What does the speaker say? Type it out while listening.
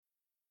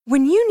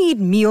When you need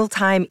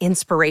mealtime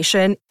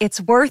inspiration,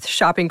 it's worth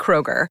shopping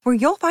Kroger, where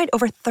you'll find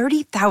over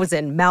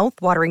 30,000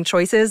 mouth-watering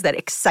choices that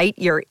excite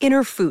your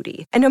inner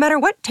foodie. And no matter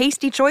what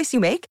tasty choice you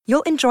make,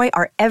 you'll enjoy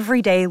our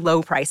everyday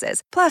low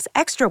prices, plus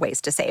extra ways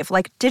to save,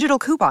 like digital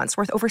coupons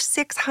worth over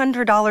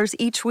 $600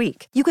 each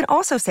week. You can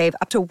also save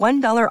up to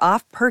 $1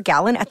 off per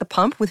gallon at the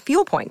pump with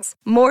fuel points.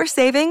 More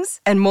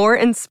savings and more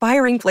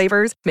inspiring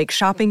flavors make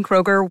shopping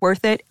Kroger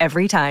worth it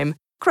every time.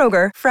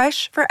 Kroger,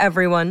 fresh for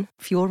everyone.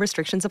 Fuel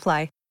restrictions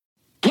apply.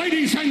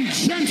 Ladies and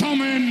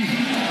gentlemen,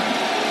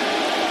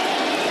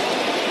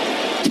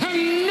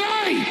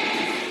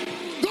 tonight,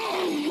 the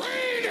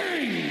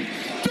reigning,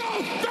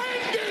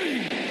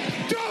 defending,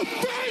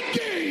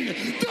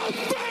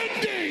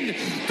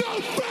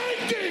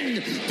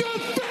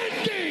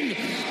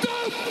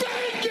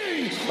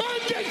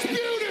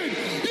 undisputed,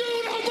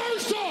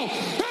 universal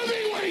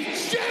heavyweight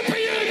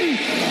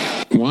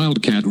champion,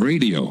 Wildcat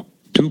Radio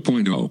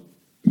 2.0.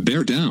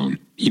 Bear down,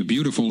 you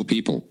beautiful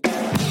people.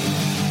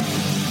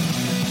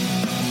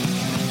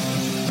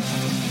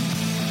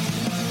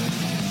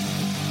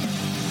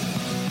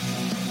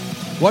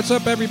 What's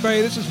up,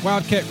 everybody? This is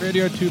Wildcat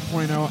Radio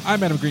 2.0.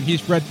 I'm Adam Green.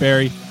 He's Brett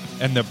Barry,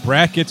 and the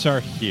brackets are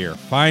here.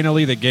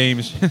 Finally, the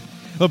games.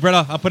 Well, Brett,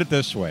 I'll put it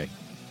this way.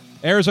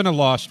 Arizona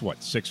lost,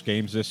 6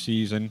 games this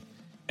season?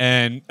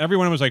 And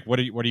everyone was like, what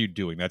are you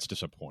doing? That's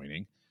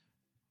disappointing.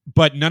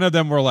 But none of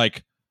them were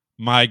like,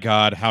 my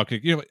God, how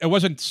could... it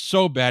wasn't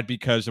so bad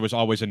because there was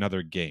always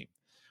another game,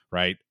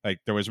 right?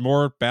 Like, there was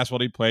more basketball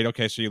to be played.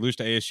 Okay, so you lose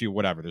to ASU,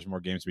 whatever. There's more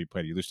games to be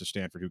played. You lose to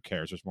Stanford, who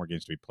cares? There's more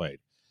games to be played.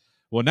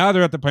 Well, now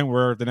they're at the point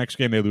where the next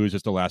game they lose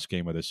is the last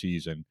game of the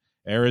season.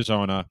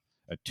 Arizona,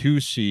 a 2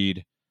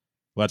 seed.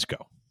 Let's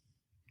go.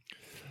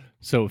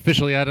 So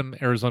officially, Adam,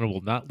 Arizona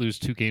will not lose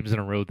 2 games in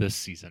a row this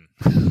season.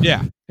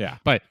 Yeah.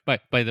 By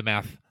the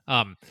math.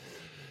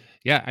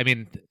 Yeah, I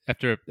mean,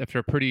 after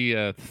a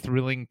pretty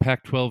thrilling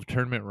Pac-12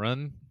 tournament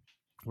run,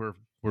 we're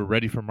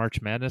ready for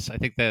March Madness. I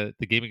think that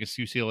the game against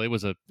UCLA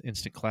was an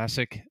instant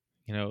classic.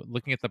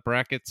 Looking at the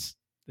brackets,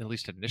 at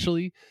least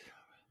initially,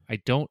 I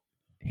don't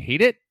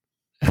hate it.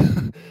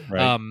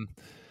 Right. I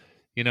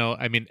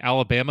mean,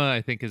 Alabama,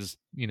 I think is,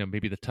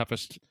 maybe the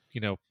toughest,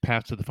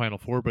 path to the Final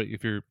Four. But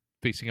if you're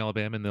facing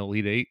Alabama in the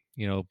Elite Eight,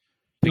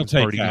 things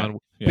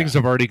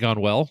have already gone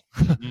well,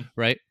 Mm-hmm.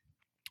 right?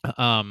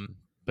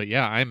 But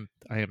yeah, I am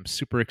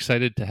super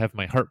excited to have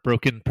my heart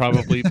broken,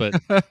 probabwe. But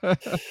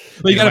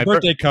well, you got a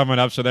birthday coming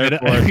up, so therefore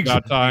it's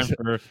not time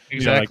for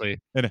exactly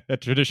a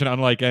tradition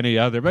unlike any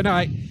other. But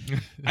no,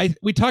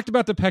 we talked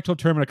about the Pac-12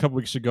 tournament a couple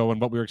weeks ago and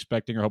what we were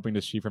expecting or hoping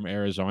to see from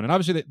Arizona, and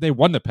obviously they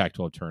won the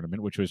Pac-12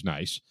 tournament, which was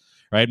nice,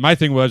 right? My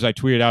thing was I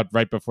tweeted out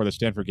right before the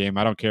Stanford game,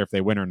 I don't care if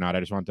they win or not, I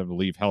just want them to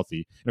leave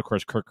healthy. And of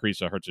course, Kirk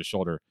Kriisa hurts his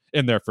shoulder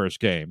in their first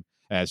game,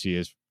 as he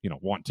is,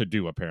 want to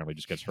do, apparently,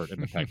 just gets hurt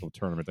in the Pac-12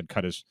 tournament, then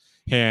cut his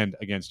hand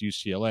against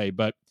UCLA.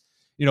 But,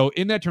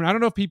 in that tournament, I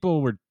don't know if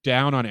people were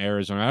down on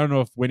Arizona. I don't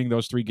know if winning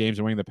those 3 games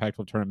and winning the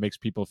Pac-12 tournament makes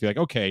people feel like,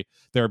 okay,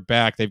 they're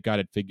back, they've got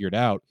it figured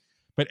out.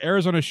 But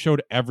Arizona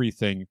showed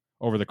everything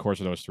over the course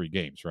of those 3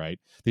 games, right?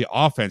 The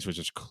offense was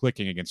just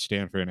clicking against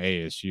Stanford and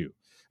ASU.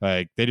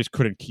 Like, they just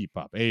couldn't keep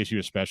up. ASU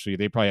especially,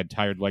 they probably had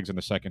tired legs in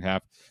the second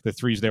half. The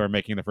threes they were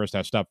making in the first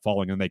half stopped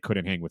falling, and they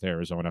couldn't hang with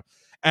Arizona,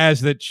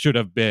 as that should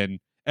have been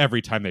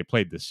every time they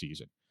played this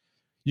season.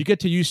 You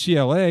get to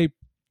UCLA,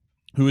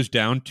 who is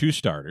down 2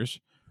 starters,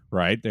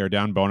 right? They were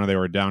down Bona, they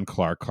were down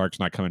Clark. Clark's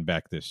not coming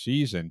back this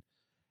season.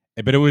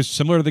 But it was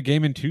similar to the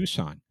game in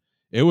Tucson.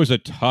 It was a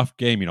tough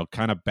game,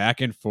 kind of back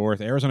and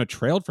forth. Arizona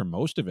trailed for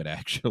most of it,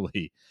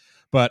 actually.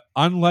 But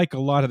unlike a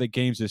lot of the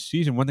games this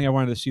season, one thing I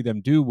wanted to see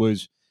them do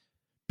was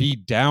be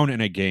down in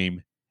a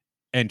game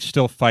and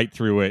still fight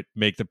through it,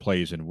 make the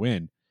plays, and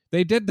win.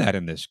 They did that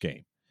in this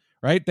game,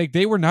 right?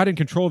 They were not in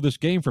control of this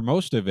game for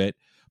most of it,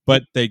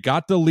 but they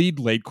got the lead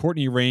late.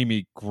 Courtney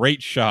Ramey,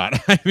 great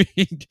shot. I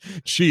mean,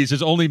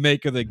 his only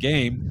make of the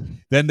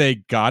game. Then they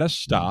got a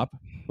stop.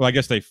 Well, I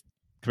guess they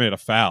committed a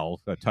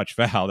touch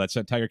foul that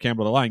sent Tiger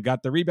Campbell to the line,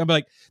 got the rebound.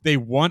 But they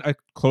won a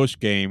close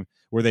game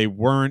where they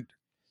weren't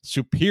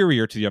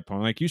superior to the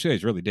opponent. Like UCLA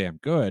is really damn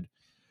good,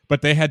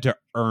 but they had to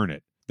earn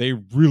it. They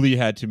really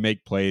had to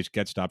make plays,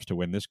 get stops to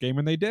win this game,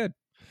 and they did.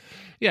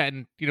 Yeah,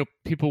 and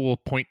people will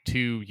point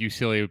to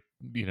UCLA,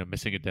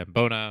 missing a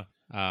Dembona.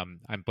 I'm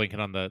blanking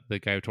on the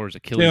guy who tore his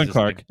Achilles. Jalen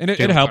Clark, and it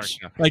helps.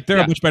 Clark, yeah. Like they're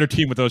a much better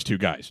team with those 2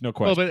 guys, no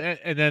question. Well,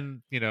 and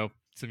then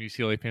some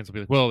UCLA fans will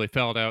be like, "Well, they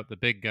fouled out the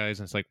big guys,"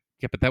 and it's like,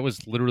 yeah, but that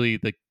was literally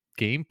the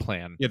game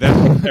plan. Yeah,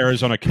 that's what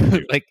Arizona can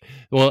do.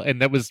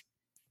 And that was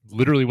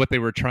literally what they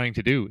were trying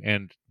to do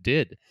and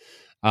did.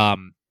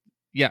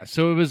 Yeah,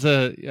 so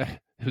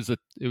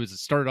it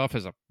started off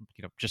as a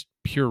just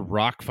pure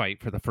rock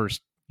fight for the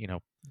first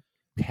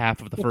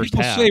half of the first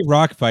half. People say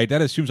rock fight,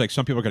 that assumes like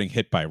some people are getting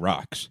hit by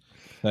rocks.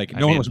 Like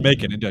no one was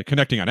making it,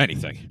 connecting on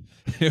anything.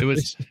 It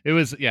was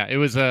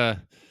a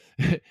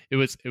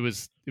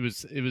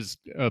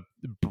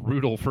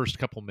brutal first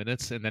couple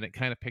minutes, and then it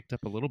kind of picked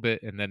up a little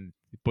bit, and then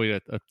a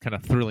kind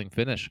of thrilling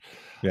finish.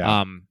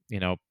 Yeah.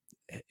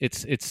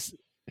 It's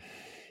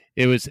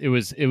it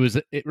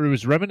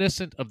was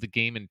reminiscent of the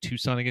game in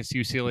Tucson against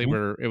UCLA,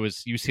 where it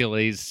was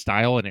UCLA's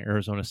style and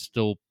Arizona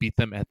still beat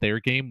them at their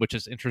game, which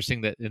is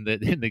interesting that in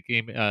the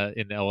game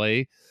in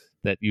LA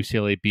that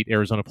UCLA beat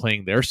Arizona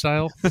playing their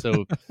style.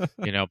 So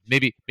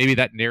maybe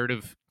that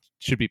narrative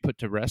should be put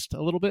to rest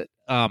a little bit.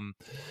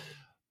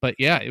 But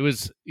yeah, it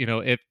was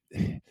it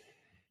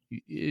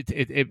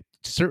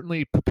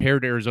certainly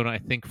prepared Arizona, I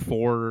think,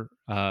 for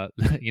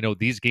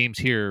these games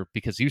here,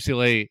 because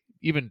UCLA,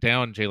 even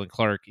down Jalen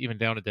Clark, even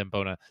down to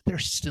Dembona, they're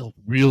still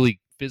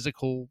really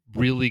physical,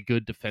 really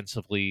good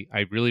defensively.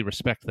 I really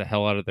respect the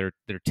hell out of their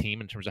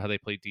team in terms of how they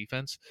play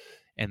defense,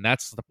 and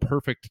that's the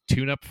perfect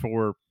tune-up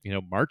for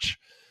March.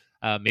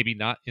 Maybe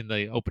not in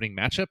the opening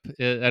matchup.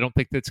 I don't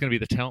think that's going to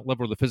be the talent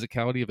level or the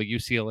physicality of a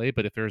UCLA,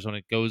 but if Arizona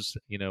goes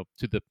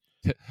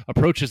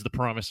approaches the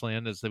promised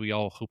land, as we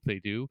all hope they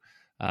do,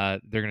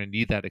 they're going to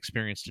need that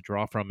experience to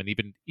draw from, and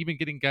even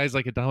getting guys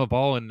like Adama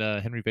Ball and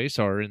Henry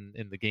Vasar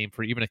in the game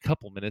for even a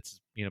couple minutes,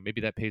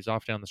 maybe that pays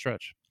off down the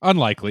stretch.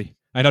 Unlikely.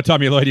 I know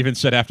Tommy Lloyd even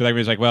said after that, he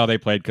was like, well, they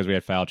played because we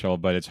had foul trouble,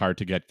 but it's hard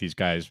to get these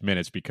guys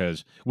minutes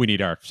because we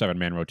need our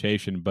 7-man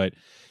rotation. But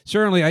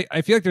certainly,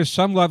 I feel like there's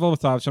some level of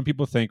thought. Some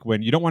people think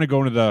when you don't want to go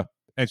into the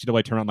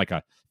NCAA tournament like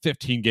a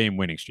 15-game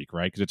winning streak,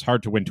 right? Because it's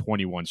hard to win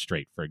 21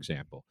 straight, for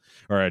example,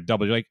 or a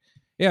double. Like,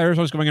 yeah,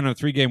 Arizona's going in on a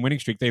 3-game winning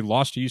streak. They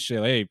lost to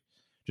UCLA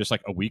just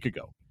like a week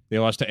ago. They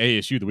lost to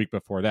ASU the week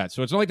before that.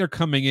 So it's not like they're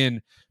coming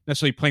in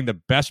necessarily playing the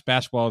best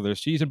basketball of their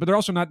season, but they're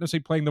also not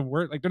necessarily playing the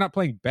worst. Like, they're not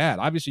playing bad.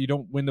 Obviously, you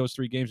don't win those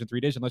 3 games in 3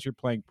 days unless you're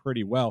playing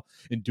pretty well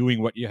and doing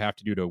what you have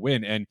to do to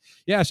win. And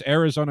yes,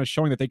 Arizona is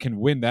showing that they can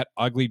win that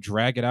ugly,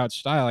 drag-it-out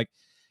style. Like,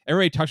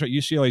 everybody talks about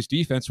UCLA's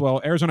defense.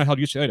 Well, Arizona held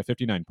UCLA to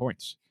 59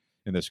 points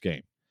in this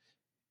game.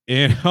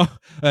 And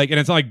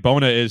it's not like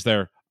Bona is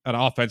an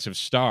offensive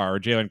star, or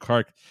Jalen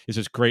Clark is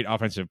this great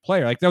offensive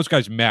player. Like, those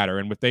guys matter,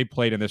 and what they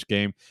played in this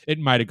game, it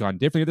might have gone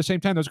differently. At the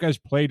same time, those guys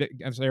played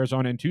against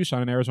Arizona in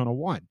Tucson, and Arizona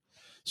won.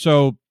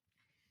 So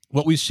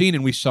what we've seen,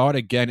 and we saw it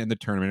again in the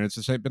tournament, and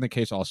it's been the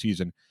case all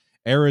season,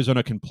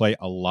 Arizona can play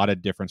a lot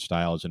of different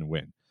styles and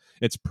win.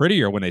 It's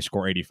prettier when they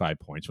score 85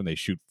 points, when they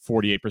shoot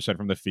 48%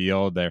 from the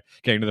field, they're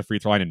getting to the free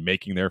throw line and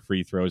making their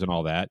free throws and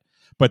all that.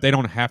 But they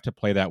don't have to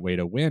play that way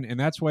to win, and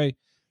that's why,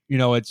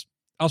 it's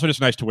also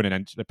just nice to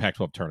win the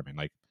Pac-12 tournament.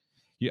 Like,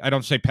 I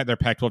don't say they're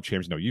Pac-12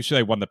 champions. No,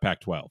 UCLA won the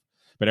Pac-12,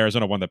 but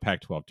Arizona won the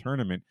Pac-12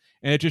 tournament,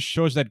 and it just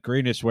shows that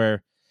greatness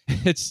where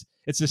it's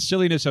the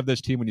silliness of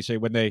this team when you say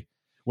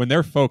when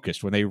they're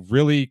focused, when they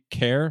really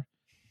care,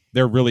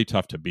 they're really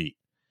tough to beat.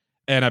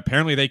 And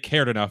apparently they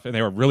cared enough, and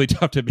they were really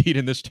tough to beat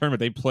in this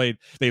tournament.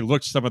 They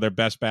looked some of their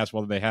best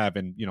basketball that they have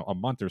in a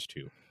month or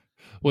two.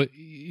 Well,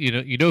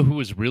 who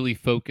was really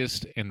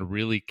focused and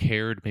really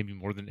cared, maybe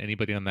more than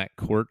anybody on that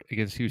court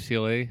against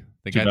UCLA?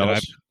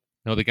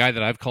 The guy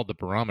that I've called the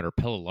barometer,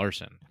 Pelle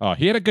Larsson. Oh,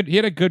 he had a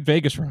good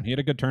Vegas run. He had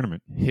a good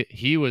tournament.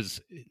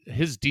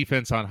 His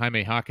defense on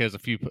Jaime Jaquez,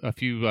 a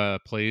few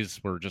plays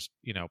were just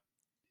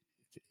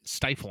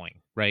stifling,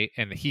 right?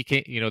 And he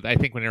came, I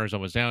think when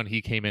Arizona was down,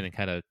 he came in and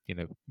kind of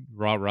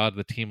rah-rahed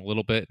the team a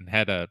little bit and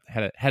had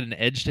an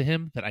edge to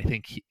him that I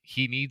think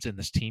he needs, and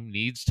this team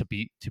needs to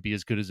be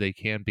as good as they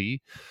can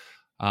be.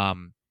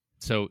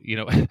 So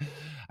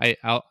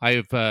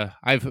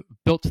I've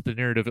built the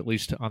narrative, at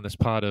least on this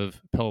pod, of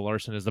Pelle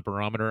Larsson as the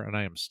barometer, and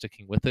I am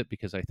sticking with it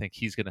because I think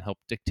he's going to help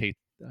dictate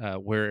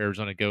where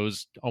Arizona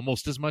goes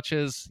almost as much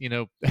as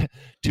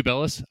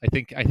Tubelis. I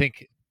think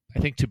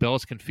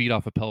Tubelis can feed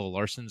off of Pelle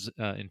Larsson's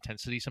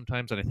intensity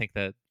sometimes, and I think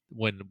that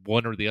when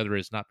one or the other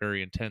is not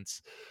very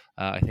intense,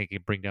 I think he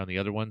can bring down the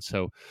other one.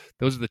 So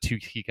those are the two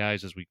key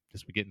guys as we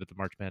get into the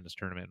March Madness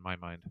tournament, in my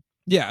mind.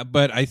 Yeah,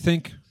 but I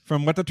think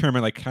from what the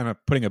tournament, like kind of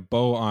putting a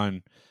bow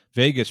on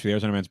Vegas for the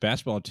Arizona men's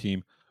basketball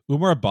team,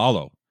 Oumar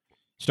Ballo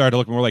started to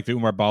look more like the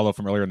Oumar Ballo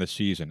from earlier in the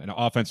season, an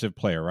offensive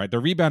player, right? The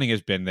rebounding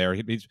has been there,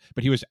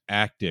 but he was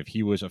active,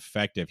 he was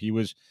effective, he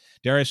was,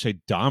 dare I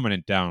say,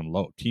 dominant down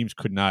low. Teams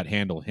could not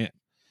handle him.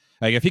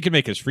 Like, if he can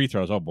make his free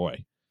throws, oh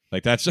boy.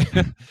 Like, that's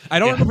I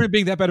don't remember him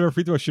being that bad of a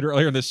free throw shooter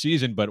earlier in this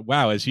season, but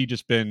wow, has he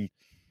just been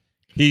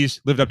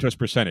he's lived up to his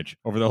percentage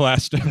over the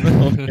last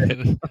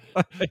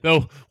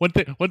No, one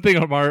thing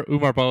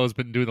Oumar Ballo has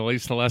been doing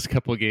the last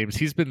couple of games,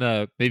 he's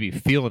been maybe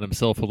feeling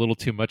himself a little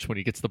too much when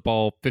he gets the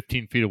ball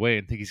 15 feet away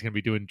and think he's going to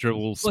be doing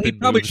dribbles. Well, he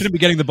probably shouldn't be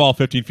getting the ball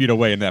 15 feet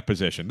away in that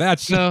position.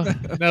 That's no,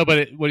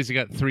 but what has he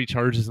got? 3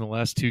 charges in the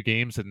last 2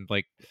 games, and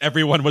like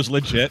everyone was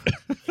legit.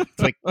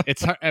 It's like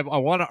it's hard, I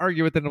want to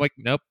argue with it. I'm like,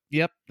 nope,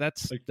 yep,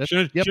 that's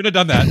should have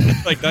done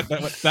that. Like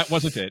that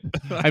wasn't it.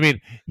 I mean,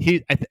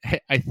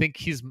 I think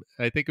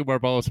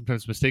Oumar Ballo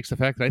sometimes mistakes the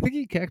fact that I think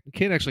he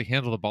can actually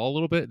handle the ball a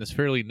little bit and is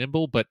fairly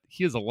nimble, but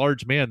he is a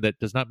large man that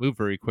does not move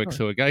very quick,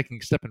 so a guy can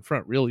step in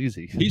front real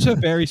easy. He's a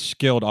very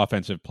skilled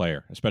offensive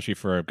player, especially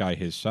for a guy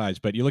his size.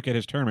 But you look at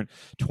his tournament: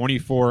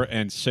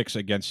 24-6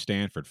 against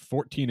Stanford,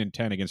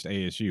 14-10 against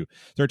ASU,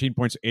 13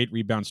 points, 8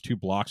 rebounds, 2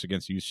 blocks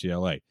against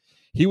UCLA.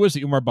 He was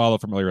the Oumar Ballo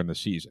from earlier in the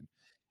season.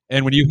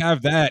 And when you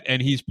have that,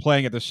 and he's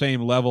playing at the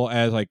same level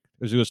as like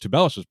Azuolas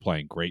Tubelis was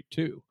playing, great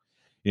too.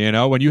 You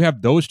know, when you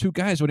have those two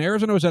guys, when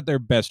Arizona was at their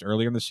best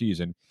earlier in the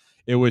season,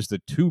 it was the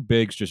two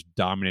bigs just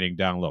dominating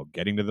down low,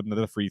 getting to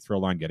the free throw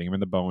line, getting them in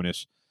the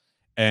bonus,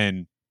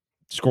 and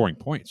scoring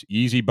points.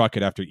 Easy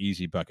bucket after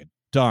easy bucket.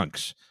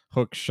 Dunks,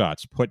 hook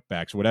shots,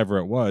 putbacks, whatever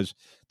it was.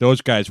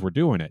 Those guys were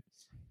doing it.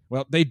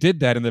 Well, they did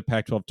that in the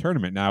Pac-12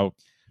 tournament. Now,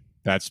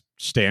 that's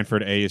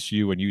Stanford,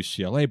 ASU, and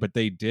UCLA, but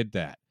they did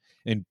that.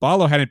 And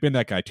Ballo hadn't been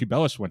that guy.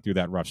 Tubelis went through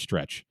that rough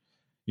stretch,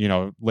 you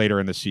know, later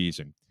in the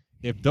season.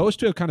 If those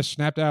two have kind of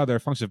snapped out of their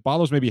function, if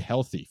Ballo's maybe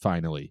healthy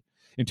finally,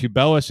 and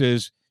Tubelis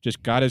is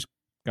just got his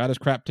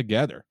crap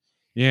together,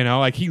 you know,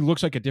 like he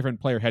looks like a different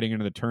player heading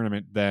into the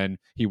tournament than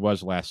he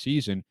was last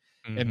season.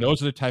 Mm-hmm. And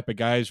those are the type of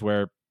guys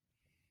where,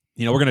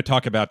 you know, we're going to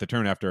talk about the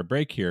tournament after a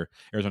break here,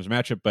 Arizona's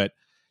matchup, but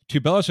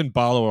Tubelis and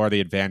Ballo are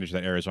the advantage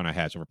that Arizona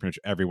has over pretty much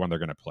everyone they're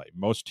going to play.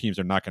 Most teams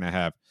are not going to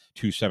have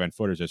 2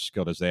 7-footers as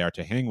skilled as they are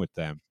to hang with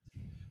them.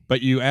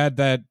 But you add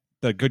that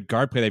the good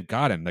guard play they've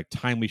gotten, like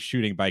timely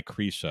shooting by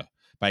Kriisa,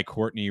 by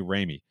Courtney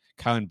Ramey,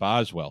 Kylan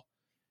Boswell.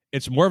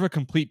 It's more of a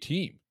complete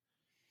team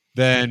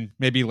than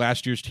maybe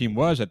last year's team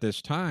was at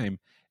this time.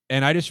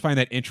 And I just find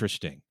that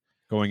interesting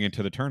going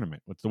into the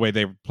tournament with the way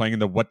they're playing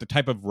and the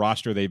type of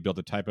roster they built,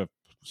 the type of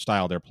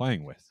style they're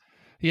playing with.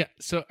 Yeah,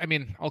 so I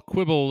mean, I'll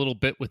quibble a little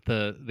bit with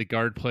the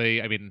guard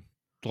play. I mean,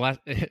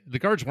 the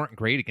guards weren't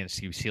great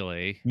against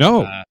UCLA.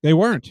 No, they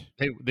weren't.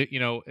 They you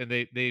know, and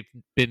they've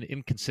been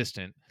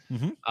inconsistent.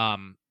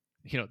 Mm-hmm.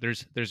 You know,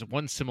 there's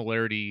one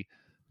similarity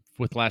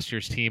with last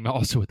year's team,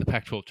 also with the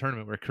Pac-12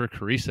 tournament, where Kerr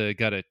Kriisa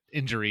got an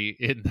injury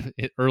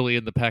early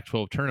in the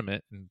Pac-12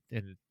 tournament,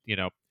 and you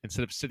know,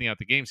 instead of sitting out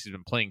the games, he's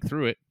been playing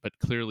through it, but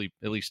clearly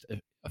at least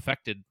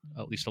affected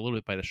at least a little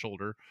bit by the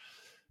shoulder.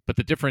 But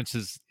the difference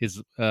is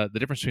the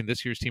difference between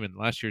this year's team and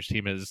last year's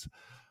team is,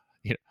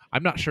 you know,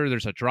 I'm not sure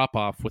there's a drop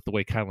off with the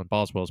way Kylan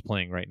Boswell is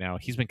playing right now.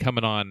 He's been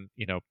coming on,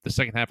 you know, the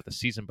second half of the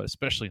season, but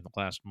especially in the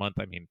last month.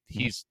 I mean,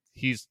 he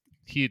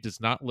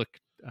does not look.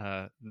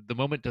 The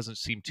moment doesn't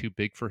seem too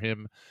big for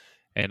him,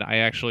 and I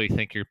actually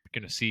think you're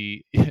going to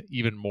see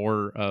even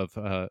more of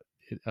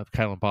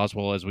Kylan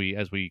Boswell as we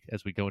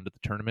go into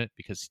the tournament,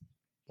 because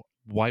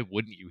why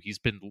wouldn't you? He's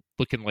been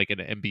looking like an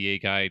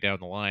NBA guy down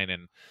the line,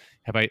 and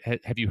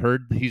have you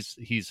heard he's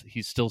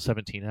still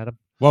 17, Adam?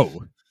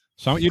 Whoa!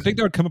 So you'd think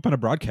that would come up on a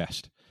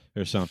broadcast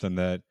or something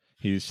that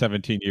he's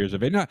 17 years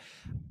of age. No,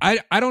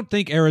 I don't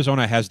think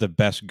Arizona has the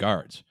best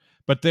guards,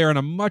 but they're in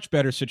a much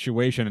better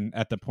situation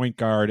at the point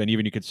guard, and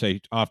even you could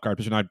say off guard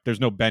position. There's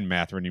no Ben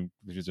Mathurin,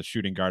 who's a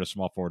shooting guard, a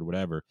small forward,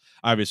 whatever.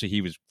 Obviously,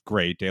 he was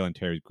great. Dalen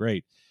Terry's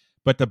great,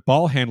 but the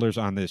ball handlers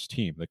on this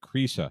team, the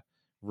Kriisa,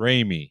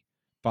 Ramey,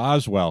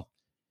 Boswell,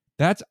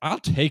 I'll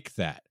take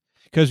that.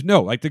 Because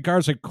like the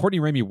guards, like Courtney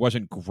Ramey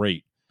wasn't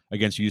great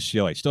against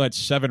UCLA. Still had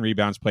 7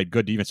 rebounds, played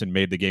good defense, and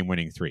made the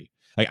game-winning 3.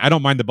 Like, I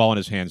don't mind the ball in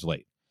his hands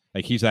late.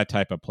 Like, he's that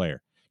type of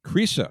player.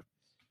 Kriisa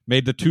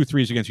made the 2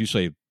 threes against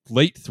UCLA,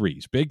 late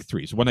threes, big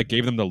threes, one that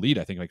gave them the lead,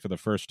 I think, like for the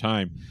first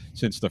time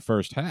since the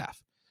first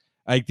half.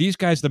 Like, these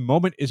guys, the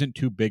moment isn't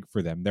too big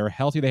for them. They're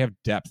healthy. They have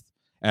depth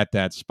at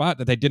that spot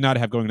that they did not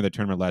have going into the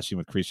tournament last year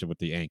with Kriisa with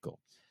the ankle.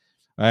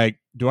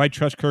 Do I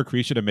trust Kerr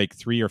Kriisa to make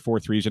 3 or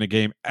 4 threes in a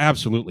game?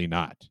 Absolutely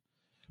not.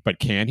 But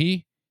can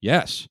he?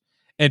 Yes.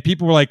 And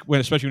people were like,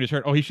 especially when he's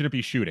hurt, he shouldn't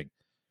be shooting.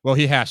 Well,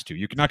 he has to.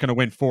 You're not going to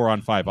win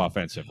 4-on-5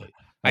 offensively.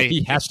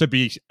 He has to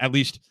be at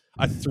least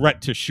a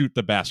threat to shoot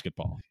the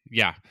basketball.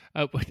 Yeah.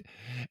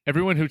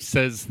 Everyone who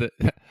says that,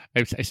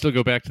 I still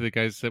go back to the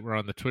guys that were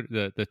on the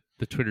Twitter,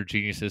 the Twitter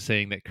geniuses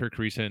saying that Kerr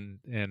Kriisa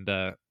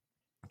and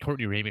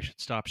Courtney Ramey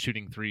should stop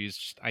shooting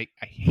threes. I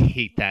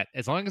hate that.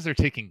 As long as they're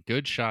taking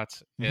good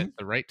shots at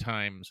the right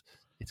times,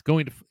 it's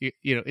going to,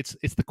 you know,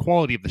 it's the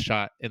quality of the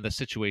shot and the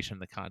situation,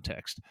 the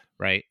context,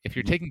 right? If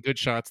you're taking good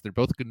shots, they're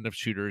both good enough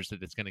shooters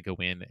that it's going to go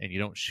in, and you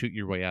don't shoot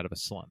your way out of a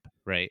slump,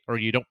 right? Or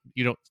you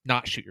don't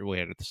not shoot your way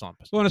out of the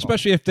slump. Well, and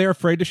especially if they're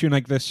afraid to shoot.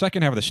 Like the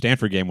second half of the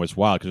Stanford game was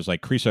wild because it was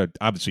like Kriisa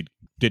obviously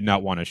did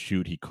not want to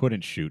shoot. He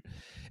couldn't shoot.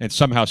 And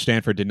somehow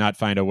Stanford did not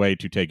find a way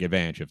to take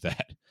advantage of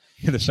that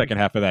in the second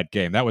half of that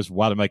game. That was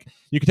wild. I'm like,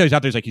 you can tell he's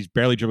out there. He's like, he's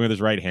barely dribbling with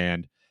his right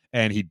hand,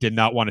 and he did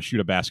not want to shoot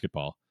a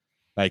basketball.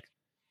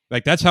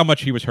 Like that's how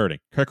much he was hurting.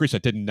 Kerr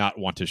Kriisa did not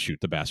want to shoot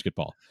the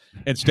basketball.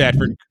 And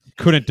Stanford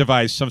couldn't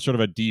devise some sort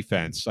of a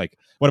defense. Like,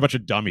 what a bunch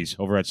of dummies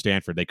over at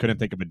Stanford. They couldn't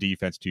think of a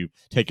defense to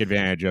take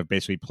advantage of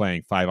basically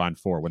playing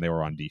 5-on-4 when they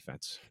were on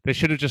defense. They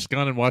should have just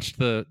gone and watched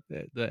the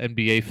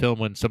NBA film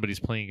when somebody's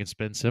playing against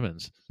Ben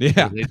Simmons.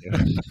 Yeah.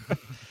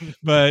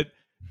 But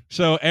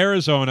so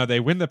Arizona,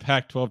 they win the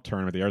Pac-12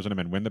 tournament. The Arizona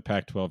men win the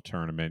Pac-12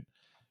 tournament.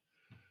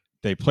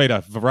 They played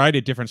a variety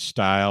of different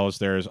styles.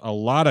 There's a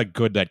lot of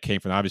good that came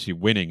from obviously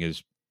winning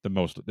is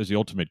the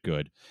ultimate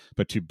good.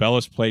 But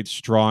Tubelis played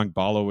strong.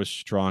 Ballo was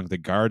strong. The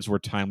guards were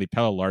timely.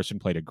 Pelle Larsson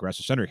played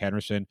aggressive. Senator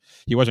Henderson,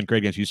 he wasn't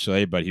great against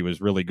UCLA, but he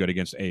was really good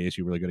against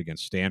ASU, really good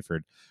against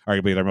Stanford.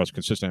 Arguably their most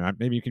consistent.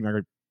 Maybe you can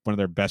argue one of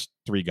their best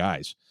 3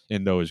 guys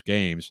in those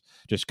games.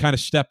 Just kind of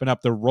stepping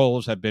up. The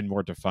roles have been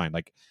more defined.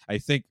 Like, I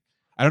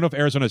don't know if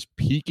Arizona's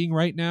peaking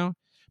right now,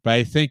 But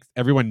I think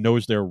everyone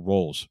knows their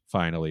roles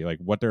finally, like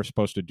what they're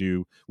supposed to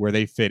do, where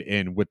they fit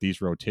in with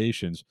these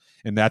rotations.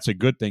 And that's a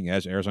good thing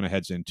as Arizona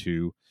heads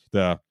into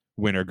the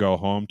winner go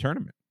home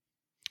tournament.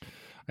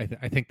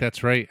 I think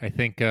that's right. I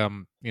think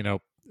Carice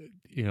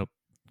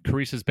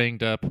is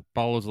banged up,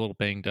 Ballo's a little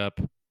banged up,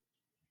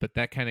 but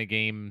that kind of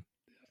game,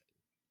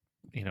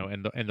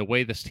 and the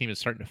way this team is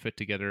starting to fit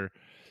together,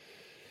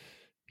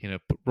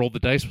 roll the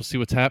dice. We'll see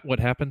what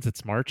happens.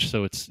 It's March,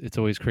 so it's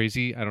always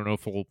crazy. I don't know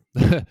if we'll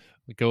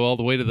go all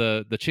the way to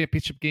the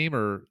championship game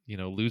or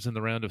lose in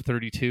the round of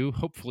 32.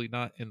 Hopefully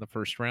not in the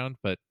first round,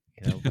 but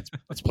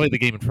let's play the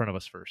game in front of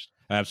us first.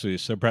 Absolutely.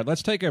 So Brett,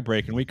 let's take a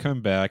break and we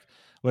come back.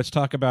 Let's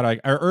talk about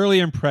our early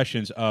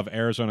impressions of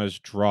Arizona's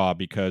draw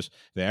because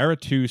they are a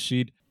 2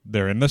 seed.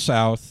 They're in the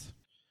South.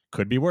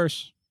 Could be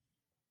worse.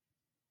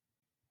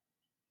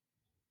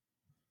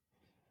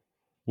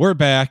 We're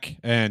back,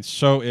 and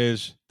so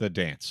is the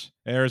dance.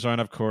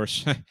 Arizona, of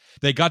course,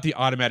 they got the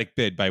automatic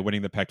bid by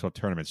winning the Pac-12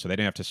 tournament, so they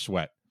didn't have to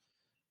sweat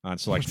on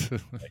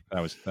selection.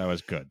 that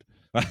was good.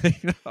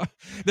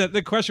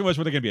 The question was,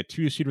 were they going to be a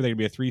 2 seed? Were they going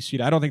to be a 3 seed?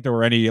 I don't think there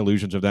were any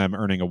illusions of them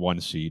earning a 1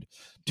 seed.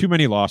 Too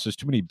many losses,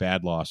 too many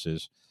bad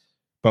losses.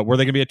 But were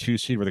they going to be a 2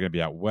 seed? Were they going to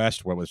be out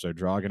west? What was their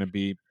draw going to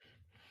be?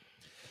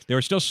 They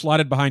were still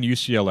slotted behind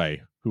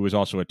UCLA, who was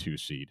also a 2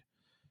 seed.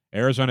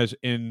 Arizona's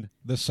in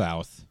the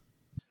South.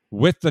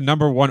 With the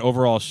number 1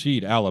 overall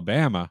seed,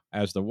 Alabama,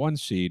 as the 1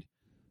 seed,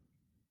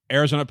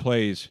 Arizona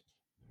plays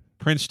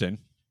Princeton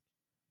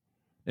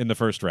in the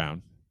first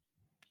round.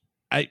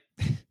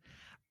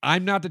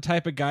 I'm not the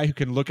type of guy who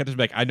can look at this and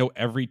be like, I know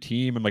every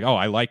team. I'm like, oh,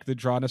 I like the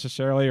draw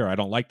necessarily, or I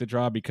don't like the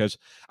draw because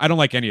I don't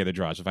like any of the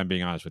draws, if I'm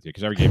being honest with you,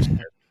 because every game's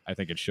fair. I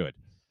think it should.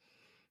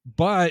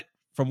 But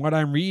from what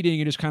I'm reading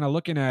and just kind of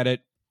looking at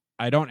it,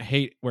 I don't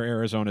hate where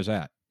Arizona's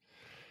at.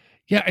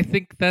 Yeah, I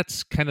think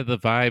that's kind of the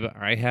vibe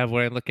I have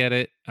when I look at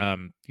it.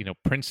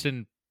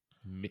 Princeton,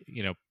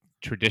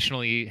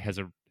 traditionally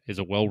is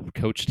a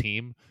well-coached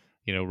team.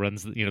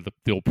 Runs the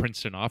old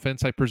Princeton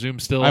offense, I presume.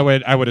 Still, I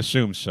would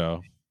assume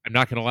so. I'm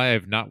not gonna lie,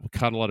 I've not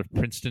caught a lot of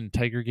Princeton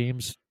Tiger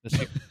games this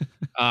year.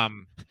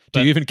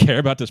 Do you even care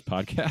about this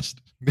podcast?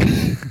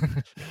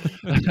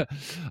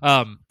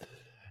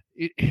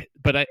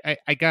 But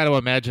I got to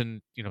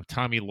imagine,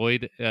 Tommy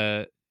Lloyd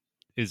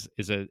is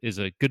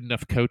a good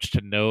enough coach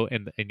to know,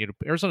 and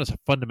Arizona's a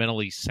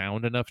fundamentally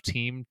sound enough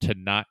team to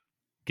not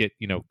get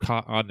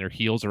caught on their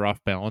heels or off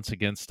balance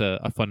against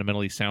a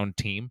fundamentally sound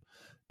team.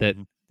 That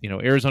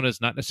Arizona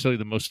is not necessarily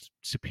the most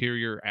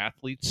superior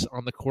athletes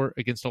on the court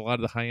against a lot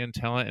of the high end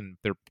talent,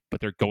 but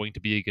they're going to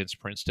be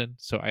against Princeton.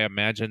 So I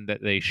imagine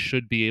that they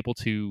should be able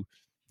to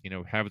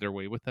have their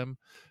way with them.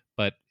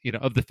 But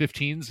of the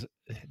 15s,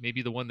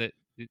 maybe the one that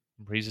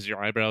raises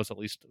your eyebrows at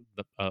least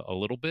a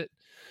little bit.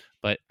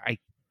 But I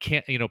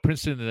can't,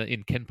 Princeton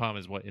in KenPom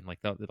is what in like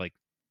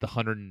the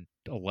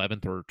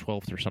 111th or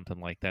 12th or something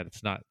like that.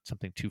 It's not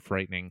something too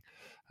frightening.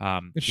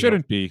 It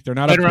shouldn't be. They're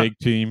not a big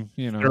team.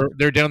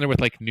 They're down there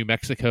with like New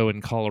Mexico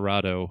and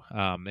Colorado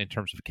in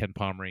terms of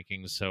KenPom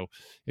rankings. So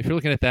if you're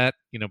looking at that,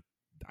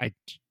 I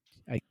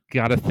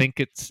gotta think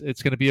it's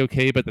going to be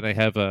okay. But then I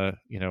have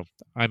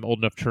I'm old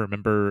enough to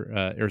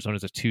remember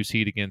Arizona's a 2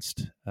 seed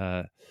against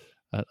a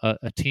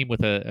team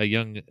with a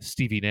young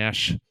Stevie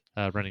Nash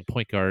running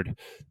point guard,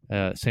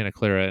 Santa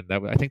Clara,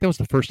 and I think that was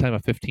the first time a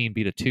 15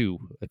 beat a 2,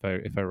 if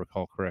I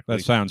recall correctly.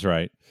 That sounds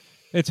right.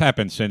 It's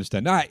happened since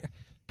then.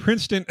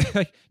 Princeton,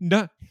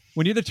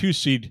 when you're the 2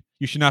 seed,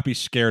 you should not be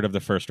scared of the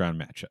first round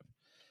matchup.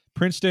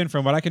 Princeton,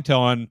 from what I can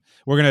tell,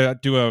 we're gonna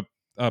do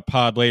a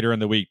pod later in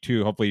the week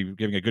too, hopefully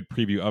giving a good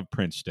preview of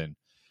Princeton,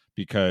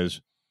 because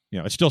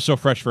it's still so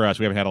fresh for us.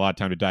 We haven't had a lot of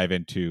time to dive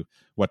into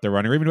what they're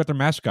running or even what their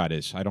mascot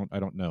is. I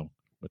don't know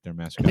what their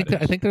mascot is.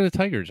 I think they're the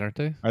Tigers, aren't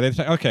they? Are they?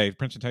 Okay,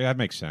 Princeton Tigers. That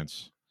makes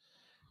sense.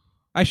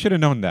 I should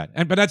have known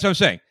that, but that's what I'm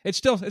saying. It's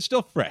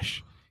still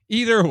fresh.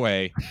 Either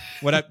way,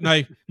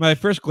 my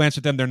first glance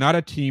at them, they're not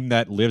a team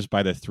that lives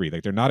by the 3.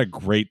 Like they're not a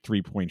great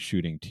 3-point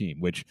shooting team,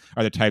 which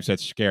are the types that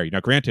scare you. Now,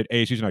 granted,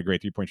 ASU's not a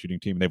great 3-point shooting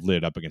team, and they've lit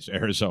it up against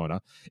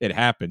Arizona. It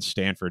happens.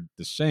 Stanford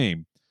the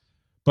same,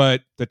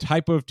 but the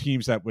type of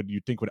teams that you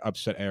think would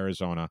upset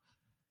Arizona,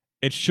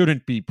 it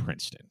shouldn't be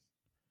Princeton.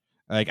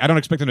 Like I don't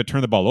expect them to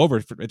turn the ball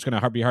over. It's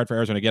going to be hard for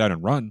Arizona to get out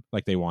and run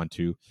like they want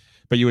to,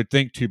 but you would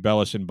think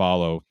Tubelis and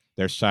Ballo,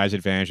 their size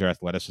advantage, their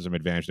athleticism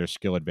advantage, their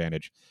skill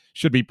advantage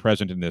should be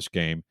present in this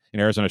game,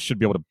 and Arizona should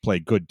be able to play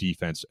good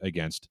defense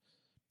against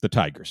the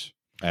Tigers,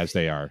 as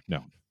they are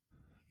known.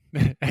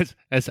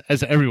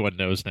 As everyone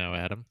knows now,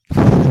 Adam.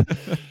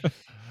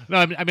 No,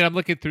 I mean I'm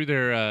looking through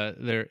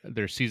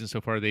their season so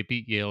far. They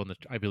beat Yale in the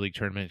Ivy League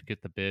tournament to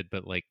get the bid,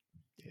 but like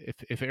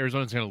if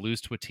Arizona's going to lose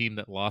to a team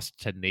that lost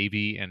to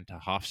Navy and to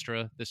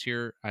Hofstra this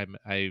year,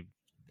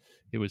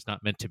 it was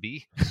not meant to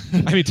be.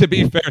 I mean, to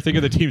be fair, think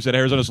of the teams that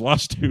Arizona's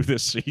lost to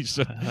this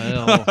season.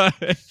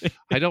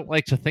 I don't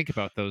like to think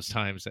about those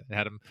times,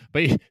 Adam.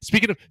 But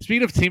speaking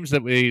of teams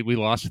that we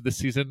lost this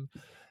season,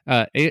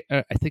 I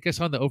think I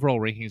saw in the overall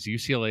rankings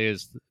UCLA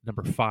is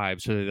number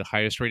 5, so they're the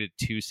highest rated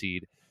 2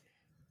 seed.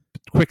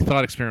 Quick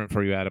thought experiment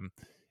for you, Adam.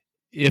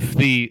 if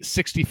the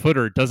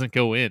 60-footer doesn't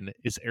go in,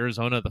 is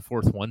Arizona the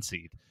 4th 1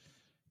 seed?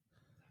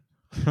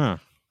 Huh.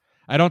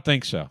 I don't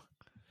think so.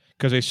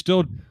 Because they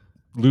still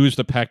lose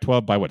the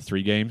Pac-12 by,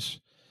 3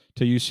 games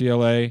to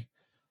UCLA?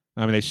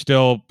 I mean, they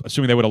still,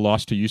 assuming they would have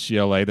lost to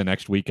UCLA the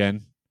next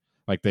weekend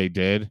like they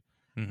did,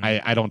 Mhm.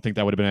 I don't think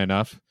that would have been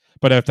enough.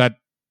 But if that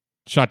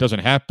shot doesn't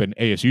happen,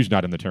 ASU's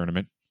not in the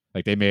tournament.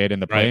 Like, they made it in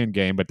the play-in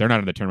game, but they're not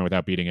in the tournament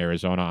without beating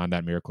Arizona on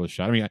that miraculous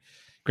shot. I mean,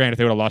 granted, if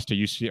they would have lost to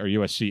UC or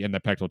USC in the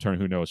Pac-12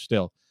 tournament, who knows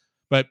still.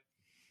 But,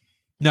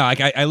 no,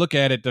 like, I look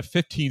at it, the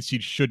 15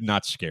 seed should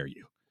not scare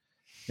you.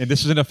 And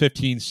this isn't a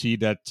 15 seed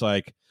that's,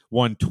 like,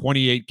 won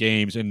 28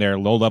 games in their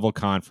low-level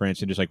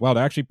conference and just like, well,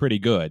 they're actually pretty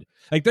good.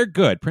 Like, they're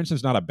good.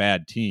 Princeton's not a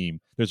bad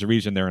team. There's a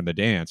reason they're in the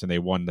dance, and they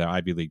won the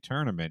Ivy League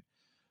tournament.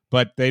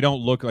 But they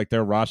don't look like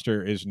their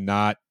roster is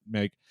not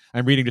like –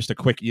 I'm reading just a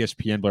quick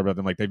ESPN blurb about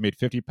them. Like, they've made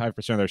 55%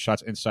 of their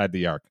shots inside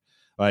the arc.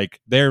 Like,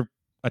 they're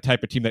a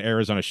type of team that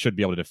Arizona should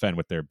be able to defend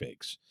with their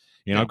bigs.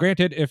 You know,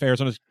 granted, if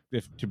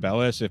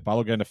Tubelis, if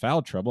Balo get into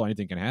foul trouble,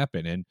 anything can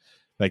happen. And,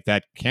 like,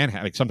 that can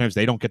happen. Like, sometimes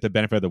they don't get the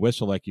benefit of the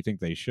whistle like you think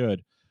they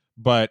should.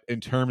 But in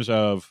terms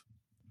of,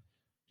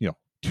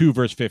 2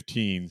 versus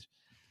 15,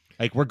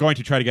 like, we're going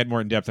to try to get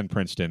more in depth in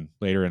Princeton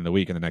later in the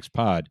week in the next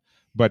pod.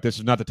 But this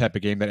is not the type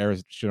of game that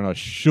Arizona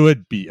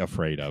should be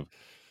afraid of,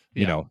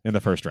 you know, in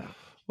the first round.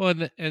 Well,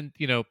 and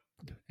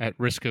at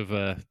risk of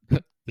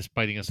this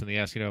biting us in the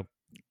ass,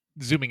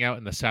 zooming out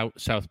in the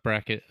South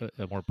bracket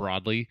more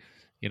broadly,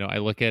 I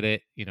look at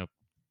it,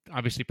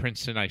 obviously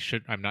Princeton,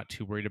 I'm not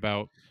too worried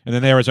about. And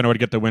then Arizona would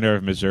get the winner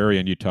of Missouri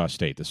and Utah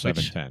State, the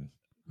 7-10.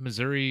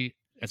 Missouri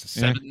as a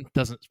 7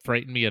 doesn't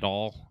frighten me at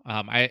all.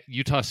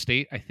 Utah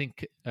State, I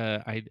think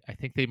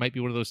they might be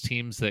one of those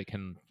teams that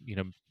can,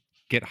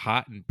 get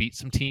hot and beat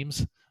some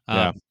teams.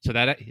 So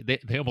that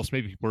they almost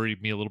maybe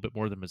worried me a little bit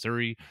more than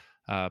Missouri.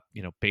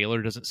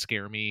 Baylor doesn't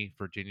scare me.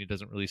 Virginia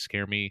doesn't really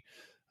scare me.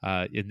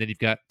 And then you've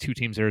got 2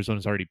 teams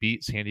Arizona's already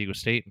beat, San Diego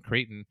State and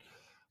Creighton.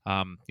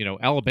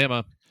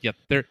 Alabama,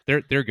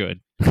 they're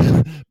good.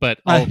 But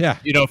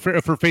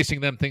for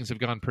facing them, things have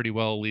gone pretty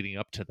well leading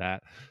up to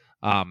that.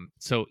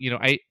 So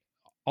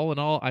all in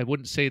all, I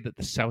wouldn't say that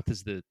the South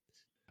is the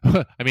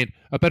I mean,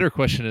 a better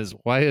question is,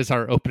 why is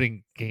our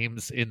opening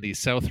games in the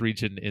South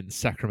region in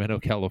Sacramento,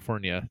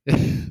 California?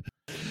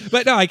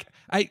 But no,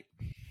 like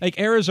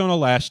Arizona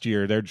last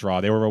year, their draw,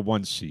 they were a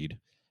 1 seed.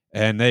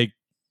 And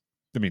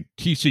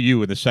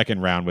TCU in the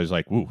second round was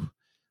like, woo.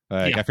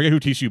 I forget who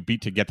TCU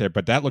beat to get there,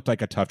 but that looked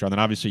like a tough draw. And then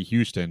obviously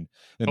Houston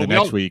in the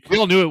next week. We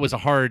all knew it was a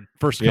hard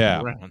first couple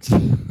of rounds.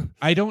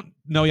 I don't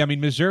know. I mean,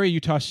 Missouri,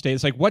 Utah State,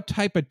 it's like, what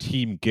type of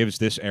team gives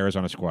this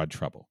Arizona squad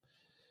trouble?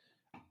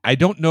 I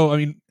don't know. I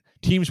mean,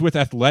 teams with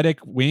athletic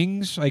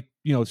wings, like,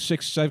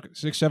 6'7",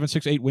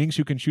 6'8" wings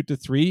who can shoot the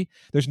 3.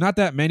 There's not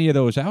that many of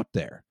those out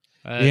there.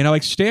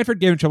 Like Stanford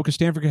gave them trouble because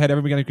Stanford had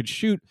everybody who could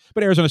shoot,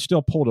 but Arizona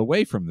still pulled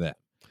away from them,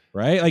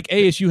 right? Like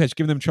ASU has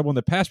given them trouble in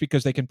the past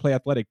because they can play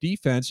athletic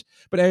defense,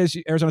 but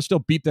Arizona still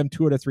beat them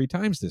 2 out of 3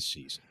 times this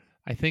season.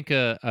 I think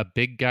a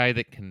big guy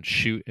that can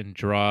shoot and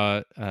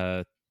draw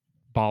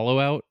Balo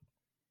out,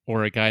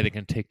 or a guy that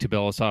can take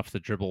Tubelis off the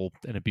dribble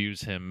and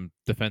abuse him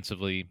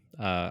defensively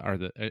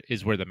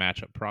is where the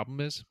matchup problem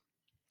is.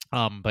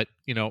 But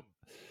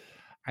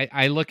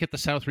I look at the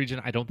South region.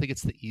 I don't think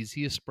it's the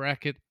easiest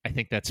bracket. I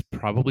think that's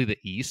probably the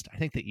East. I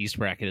think the East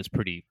bracket is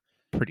pretty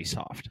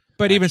soft.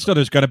 But actually, even still,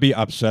 there's going to be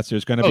upsets.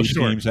 There's going to be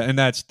teams, and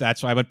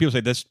that's why when people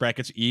say this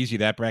bracket's easy,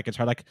 that bracket's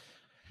hard. Like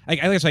I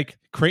think it's like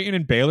Creighton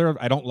and Baylor.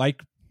 I don't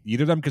like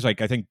either of them because I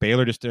think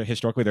Baylor just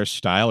historically their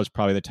style is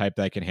probably the type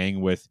that can hang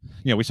with.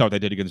 We saw what they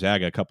did to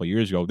Gonzaga a couple of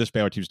years ago. This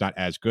Baylor team's not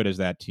as good as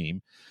that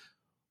team,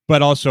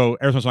 but also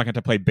Arizona's not going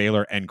to play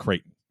Baylor and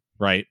Creighton,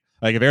 right?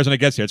 Like if Arizona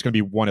gets there, it's going to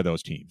be one of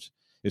those teams.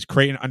 Is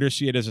Creighton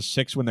underseeded as a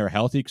 6 when they're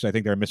healthy? Because I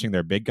think they're missing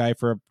their big guy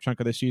for a chunk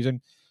of the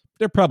season.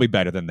 They're probably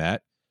better than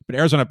that. But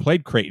Arizona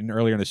played Creighton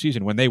earlier in the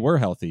season when they were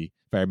healthy,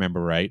 if I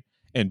remember right,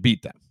 and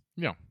beat them.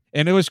 Yeah.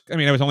 And it was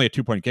only a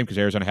 2-point game because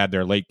Arizona had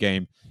their late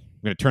game.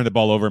 I'm going to turn the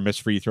ball over, miss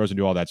free throws, and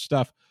do all that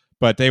stuff.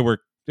 But they were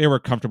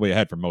comfortably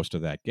ahead for most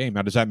of that game.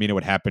 Now, does that mean it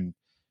would happen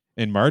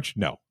in March?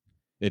 No,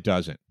 it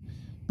doesn't.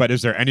 But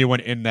is there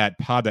anyone in that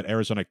pod that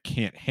Arizona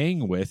can't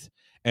hang with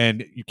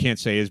and you can't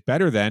say is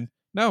better than?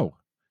 No.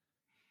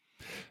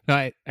 No,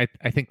 I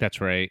think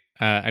that's right.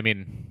 I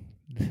mean,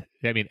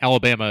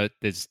 Alabama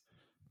is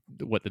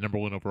the number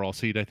 1 overall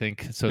seed, I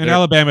think. So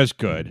Alabama's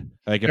good.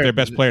 Like if their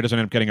best player doesn't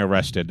end up getting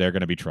arrested, they're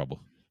going to be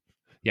trouble.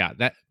 Yeah,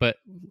 but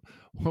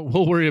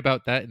we'll worry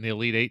about that in the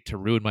Elite 8 to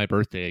ruin my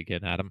birthday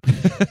again, Adam.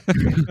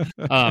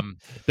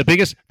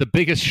 The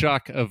biggest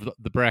shock of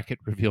the bracket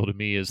reveal to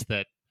me is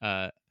that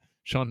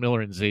Sean Miller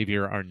and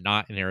Xavier are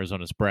not in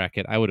Arizona's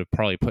bracket. I would have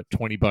probably put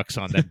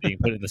 $20 on them being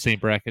put in the same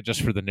bracket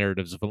just for the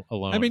narratives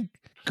alone. I mean,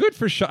 good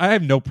for Sean. I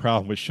have no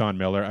problem with Sean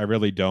Miller. I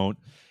really don't.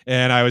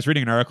 And I was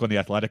reading an article in The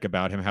Athletic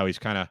about him, how he's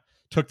kind of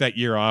took that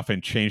year off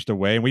and changed the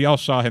way. And we all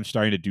saw him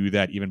starting to do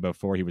that even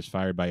before he was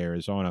fired by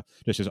Arizona,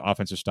 just his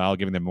offensive style,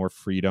 giving them more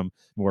freedom,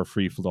 more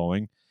free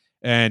flowing.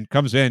 And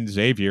comes in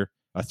Xavier,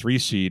 a 3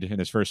 seed in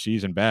his first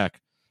season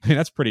back, I mean,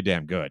 that's pretty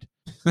damn good.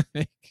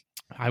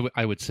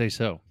 I would say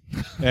so.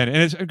 and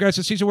it's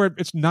a season where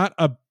there's not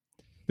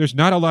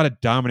a lot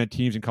of dominant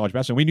teams in college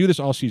basketball. We knew this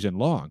all season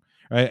long.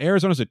 Right?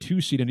 Arizona's a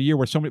 2 seed in a year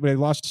where they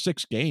lost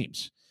 6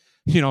 games.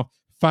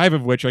 5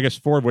 of which, I guess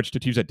 4 of which, to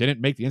teams that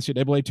didn't make the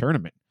NCAA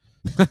tournament.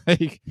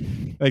 like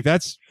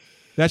that's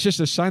just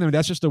a sign. I mean,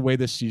 that's just the way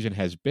this season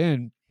has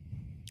been.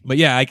 But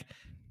yeah,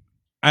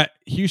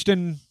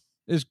 Houston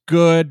is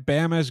good.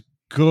 Bama's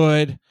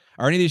good.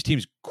 Are any of these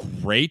teams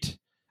great?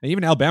 And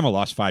even Alabama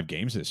lost 5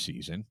 games this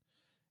season.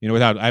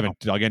 I haven't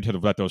dug into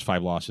what those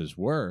 5 losses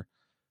were.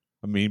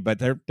 I mean, but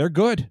they're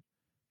good.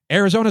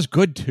 Arizona's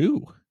good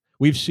too.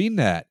 We've seen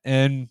that,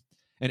 and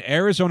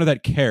Arizona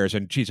that cares.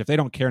 And geez, if they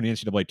don't care in the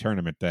NCAA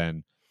tournament,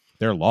 then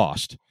they're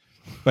lost.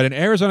 But an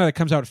Arizona that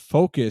comes out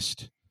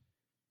focused,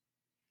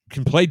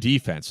 can play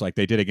defense like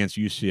they did against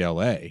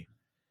UCLA,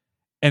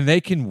 and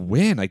they can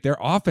win. Like, their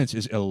offense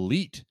is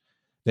elite.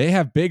 They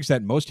have bigs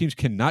that most teams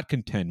cannot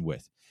contend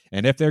with.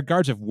 And if their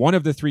guards, if one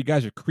of the 3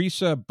 guys, if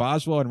Kriisa,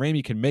 Boswell, and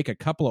Ramey can make a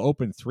couple of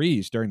open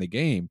threes during the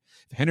game,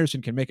 if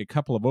Henderson can make a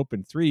couple of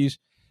open threes,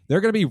 they're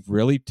going to be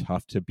really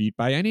tough to beat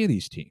by any of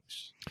these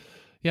teams.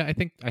 Yeah, I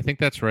think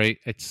that's right.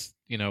 It's,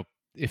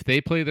 if they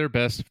play their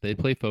best, if they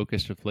play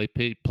focused, if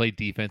they play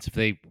defense, if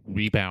they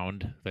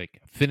rebound, like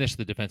finish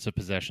the defensive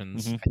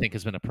possessions, I think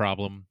has been a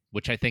problem,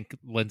 which I think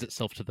lends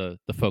itself to the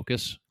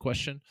focus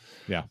question.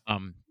 Yeah.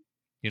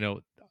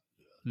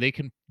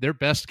 Their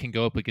best can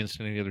go up against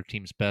any other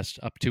team's best,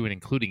 up to and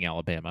including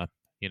Alabama.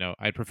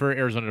 I'd prefer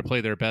Arizona to play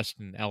their best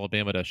and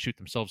Alabama to shoot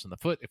themselves in the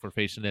foot if we're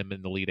facing them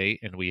in the Elite 8,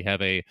 and we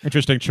have a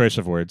interesting choice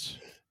of words.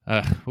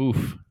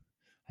 Oof.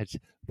 I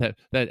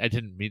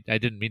didn't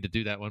mean to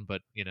do that one,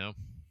 but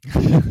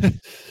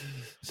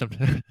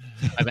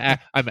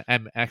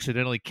I'm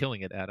accidentally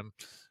killing it, Adam.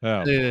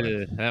 Oh,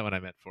 that one I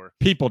meant for.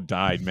 People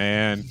died,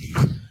 man.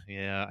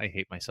 Yeah, I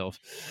hate myself.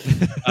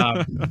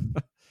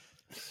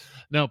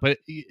 No, but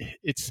the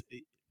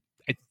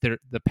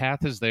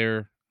path is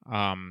there.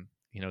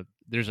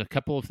 There's a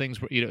couple of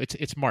things where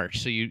it's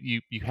March, so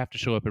you have to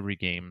show up every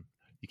game.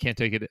 You can't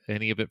take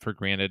any of it for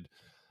granted.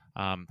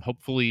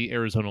 Hopefully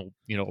Arizona,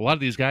 a lot of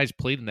these guys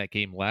played in that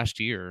game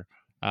last year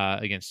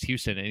against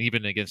Houston and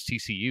even against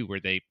TCU, where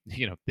they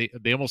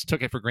almost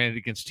took it for granted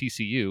against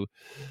TCU.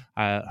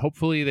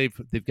 Hopefully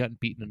they've gotten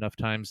beaten enough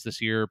times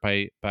this year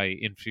by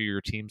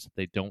inferior teams that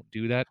they don't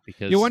do that,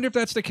 because you wonder if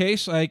that's the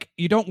case. Like,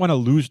 you don't want to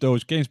lose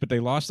those games, but they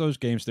lost those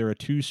games. They're a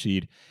 2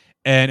 seed.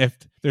 And if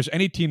there's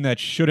any team that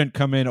shouldn't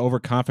come in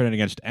overconfident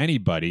against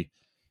anybody,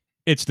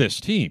 it's this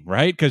team,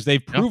 right? Because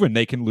they've proven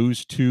they can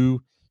lose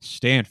to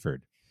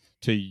Stanford,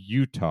 to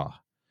Utah,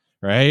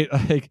 right?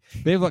 Like,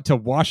 they've looked to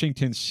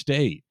Washington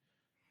State.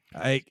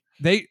 Like,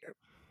 they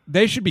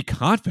should be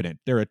confident.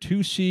 They're a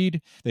 2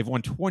 seed. They've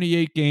won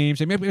 28 games.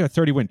 They may be a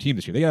 30-win team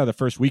this year. They got out of the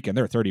first weekend.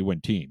 They're a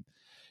 30-win team.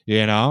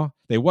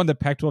 They won the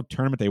Pac-12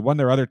 tournament. They won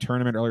their other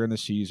tournament earlier in the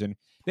season.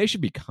 They should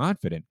be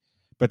confident.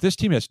 But this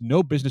team has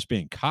no business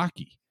being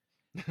cocky.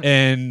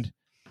 And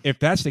if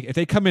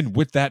they come in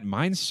with that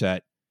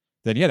mindset,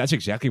 then yeah, that's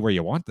exactly where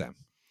you want them.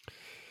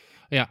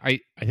 Yeah, I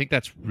think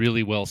that's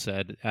really well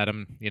said,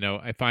 Adam.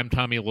 If I'm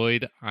Tommy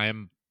Lloyd,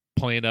 I'm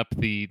playing up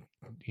the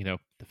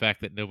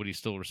fact that nobody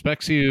still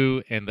respects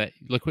you, and that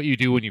look what you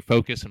do when you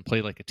focus and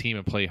play like a team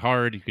and play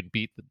hard. You can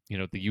beat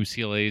the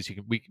UCLAs.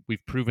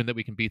 We've proven that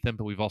we can beat them,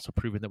 but we've also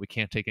proven that we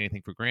can't take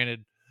anything for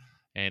granted.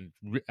 And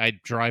I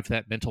drive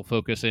that mental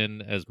focus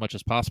in as much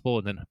as possible,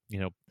 and then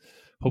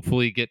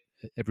hopefully get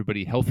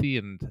everybody healthy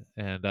and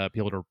be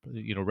able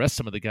to rest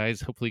some of the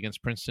guys, hopefully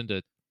against Princeton,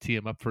 to tee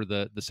them up for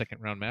the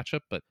second round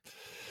matchup. But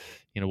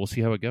we'll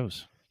see how it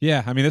goes.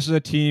 Yeah, I mean, this is a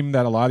team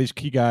that a lot of these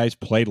key guys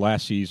played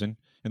last season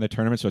in the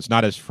tournament, so it's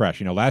not as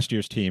fresh. Last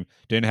year's team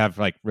didn't have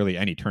like really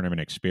any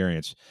tournament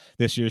experience.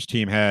 This year's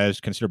team has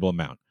considerable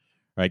amount.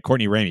 Right,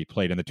 Courtney Ramey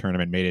played in the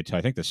tournament, made it to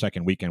I think the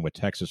second weekend with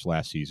Texas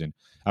last season.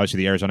 Obviously,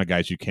 the Arizona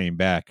guys who came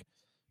back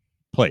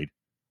played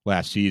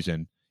last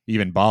season,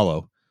 even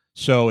Ballo.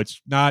 So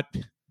it's not.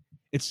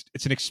 It's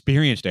an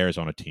experienced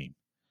Arizona team.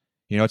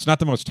 It's not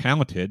the most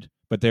talented,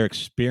 but they're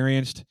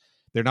experienced.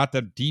 They're not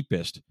the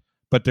deepest,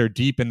 but they're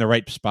deep in the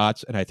right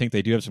spots, and I think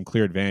they do have some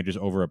clear advantages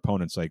over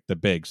opponents like the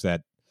bigs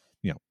that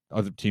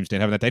other teams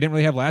didn't have, that they didn't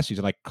really have last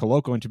season. Like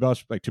Koloko and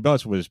Tubelis. Like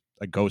Tubelis was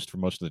a ghost for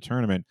most of the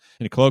tournament,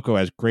 and Koloko,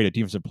 as great a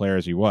defensive player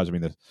as he was, I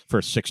mean, the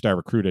first 6-star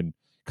recruit in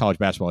college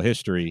basketball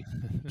history,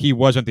 he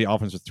wasn't the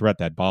offensive threat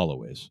that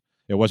Ballo is.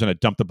 It wasn't a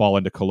dump the ball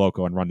into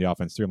Koloko and run the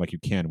offense through him like you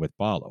can with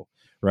Ballo,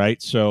 right?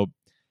 So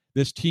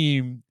this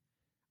team,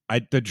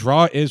 the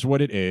draw is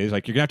what it is.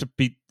 Like, you're gonna have to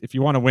beat, if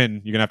you want to win,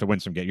 you're gonna have to win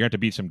some games. You're gonna have to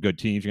beat some good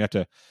teams. You have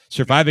to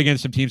survive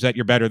against some teams that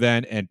you're better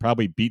than, and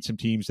probably beat some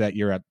teams that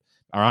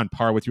are on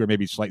par with you or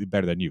maybe slightly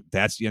better than you.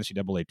 That's the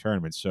NCAA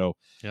tournament. So,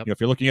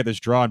 if you're looking at this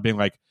draw and being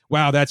like,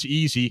 wow, that's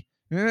easy,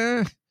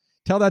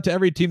 tell that to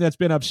every team that's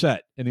been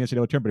upset in the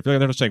NCAA tournament. If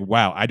they're just saying,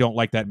 wow, I don't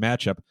like that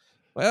matchup,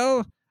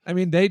 well, I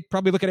mean, they'd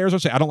probably look at Arizona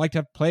and say, I don't like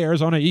to play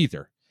Arizona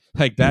either.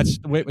 Like, that's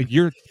the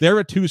way, they're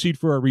a 2 seed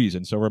for a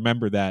reason. So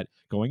remember that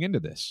going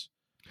into this.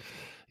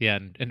 Yeah,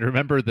 and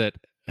remember that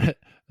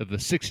the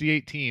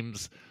 68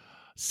 teams,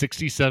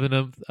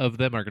 67 of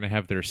them are going to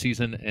have their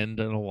season end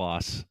in a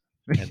loss,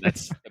 and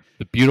that's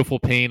the beautiful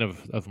pain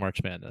of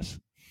March Madness.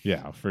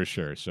 Yeah, for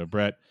sure. So,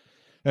 Brett,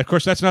 of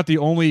course, that's not the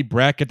only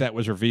bracket that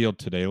was revealed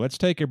today. Let's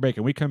take a break,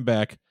 and we come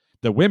back.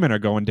 The women are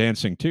going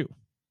dancing, too.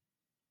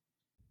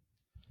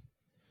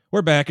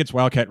 We're back. It's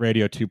Wildcat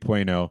Radio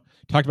 2.0.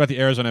 Talked about the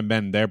Arizona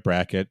men, their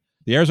bracket.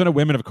 The Arizona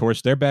women, of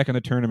course, they're back in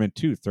the tournament,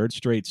 too. Third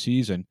straight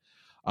season.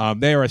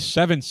 They are a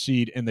 7th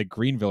seed in the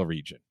Greenville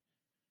region.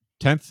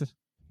 10th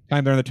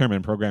time they're in the tournament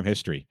in program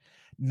history.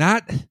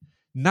 Not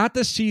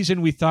the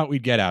season we thought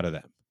we'd get out of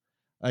them.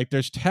 Like,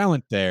 there's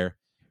talent there,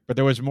 but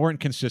there was more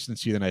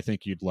inconsistency than I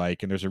think you'd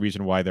like, and there's a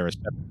reason why they're a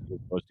 7th seed as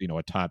opposed to,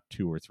 a top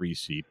 2 or 3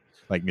 seed,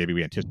 like maybe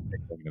we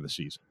anticipate going into the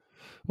season.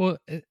 Well,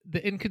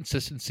 the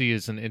inconsistency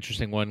is an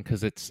interesting one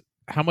because it's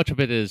how much of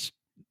it is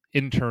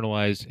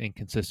internalized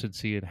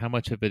inconsistency and how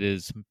much of it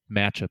is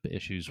matchup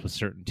issues with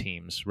certain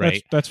teams,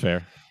 right? That's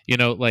fair.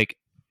 Like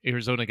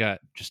Arizona got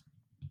just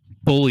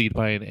bullied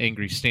by an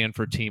angry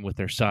Stanford team with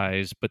their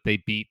size, but they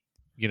beat,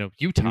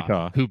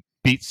 Utah, who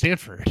beat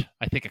Stanford,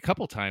 I think, a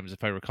couple times,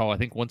 if I recall. I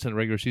think once in the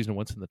regular season,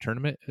 once in the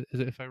tournament,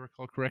 if I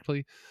recall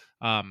correctly.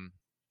 And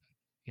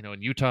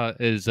Utah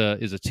is a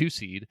 2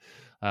 seed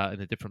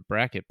in a different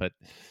bracket, but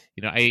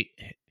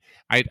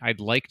I'd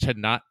like to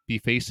not be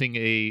facing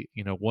a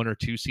 1 or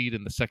 2 seed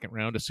in the second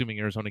round, assuming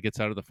Arizona gets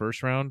out of the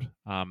first round.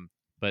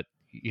 But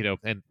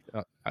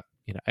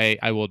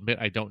I will admit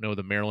I don't know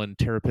the Maryland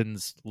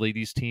Terrapins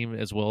ladies team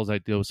as well as I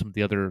do some of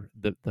the other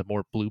the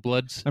more blue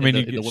bloods. I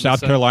mean,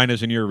 South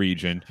Carolina's in your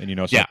region,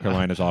 and South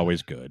Carolina's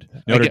always good.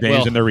 Notre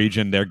Dame's in the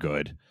region; they're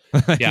good.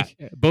 Yeah,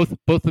 both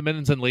the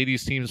men's and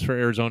ladies teams for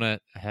Arizona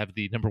have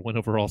the number 1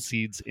 overall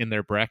seeds in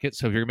their bracket.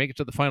 So if you're gonna make it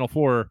to the Final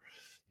Four,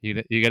 you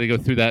got to go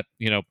through that.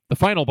 The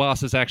final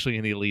boss is actually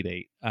in the Elite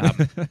 8.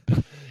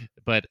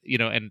 But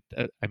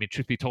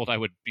truth be told, I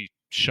would be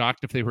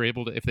shocked if they were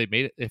able to if they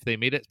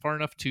made it far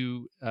enough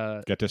to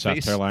get to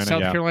South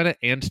Carolina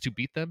and to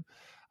beat them.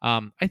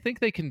 I think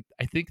they can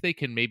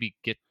maybe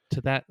get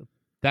to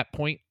that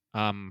point.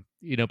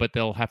 But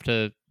they'll have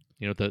to.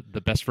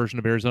 The best version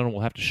of Arizona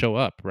will have to show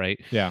up, right?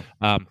 Yeah.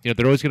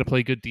 They're always going to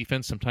play good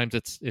defense. Sometimes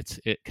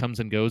it comes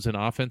and goes in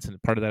offense,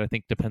 and part of that I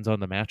think depends on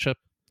the matchup.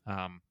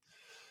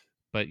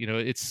 But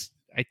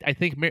I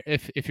think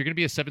if you're going to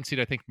be a 7 seed,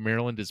 I think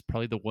Maryland is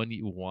probably the one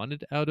you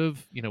wanted out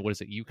of what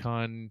is it?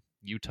 UConn,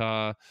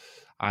 Utah,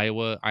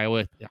 Iowa.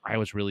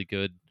 Iowa's really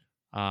good.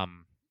 I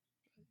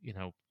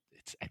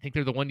think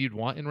they're the one you'd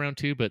want in round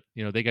 2, but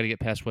they got to get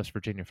past West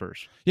Virginia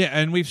first. Yeah,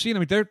 and we've seen. I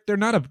mean,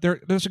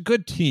 there's a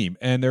good team,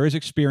 and there is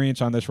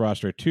experience on this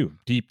roster too,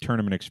 deep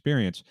tournament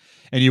experience.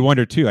 And you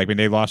wonder too,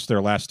 they lost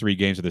their last 3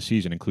 games of the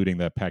season, including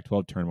the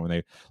Pac-12 tournament when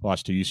they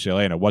lost to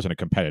UCLA, and it wasn't a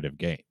competitive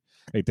game.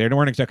 They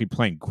weren't exactly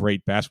playing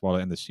great basketball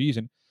to end the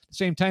season. At the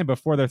same time,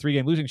 before their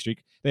 3-game losing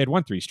streak, they had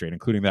won 3 straight,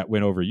 including that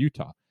win over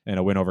Utah and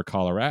a win over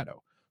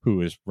Colorado,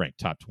 who is ranked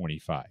top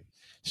 25.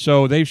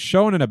 So they've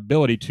shown an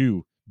ability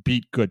to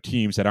beat good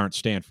teams that aren't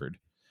Stanford,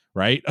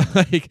 right?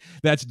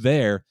 That's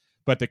there,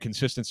 but the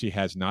consistency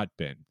has not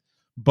been.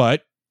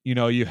 But,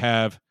 you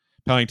have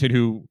Pellington,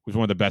 who was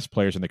one of the best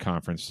players in the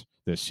conference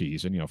this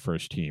season,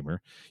 first teamer.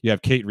 You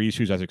have Kate Reese,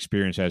 who's as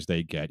experienced as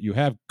they get. You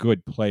have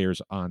good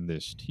players on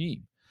this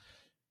team.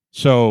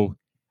 So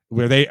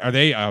they're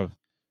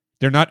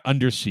not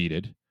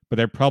underseeded, but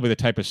they're probably the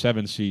type of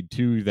 7 seed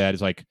too that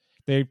is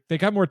they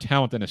got more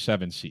talent than a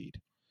 7 seed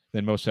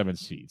than most 7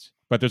 seeds.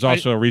 But there's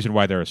also a reason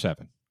why they're a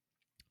 7.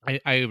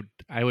 I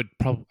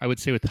would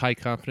say with high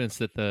confidence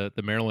that the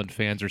Maryland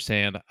fans are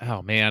saying,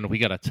 "Oh man, we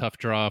got a tough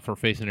draw for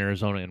facing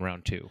Arizona in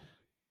round 2."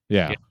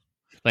 Yeah.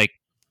 Like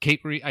Kate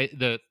Reese,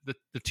 the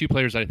 2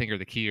 players I think are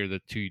the key are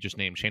the 2 you just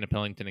named, Shayna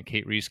Pellington and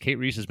Kate Reese. Kate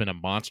Reese has been a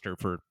monster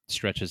for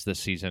stretches this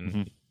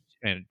season,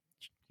 and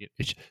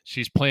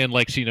she's playing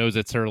like she knows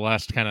it's her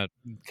last kind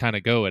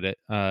of go at it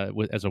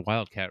as a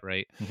Wildcat,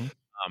 right?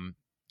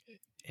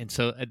 And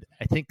so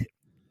I think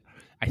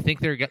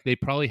they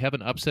probably have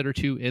an upset or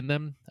 2 in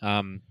them.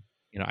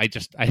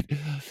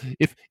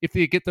 If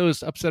they get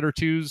those upset or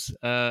 2s,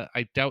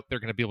 I doubt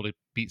they're going to be able to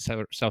beat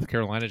South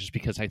Carolina just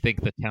because I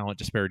think the talent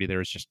disparity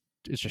there is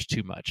just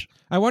too much.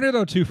 I wonder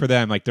though too for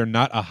them, they're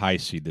not a high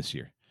seed this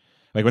year.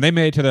 When they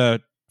made it to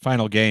the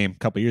final game a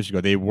couple of years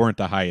ago, they weren't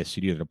the highest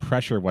seed either. The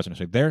pressure wasn't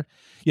so they're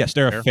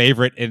a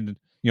favorite in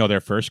their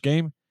first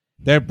game.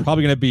 They're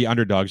probably going to be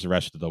underdogs the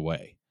rest of the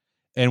way.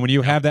 And when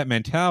you have that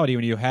mentality,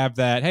 when you have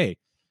that, hey,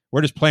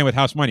 we're just playing with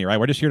house money, right?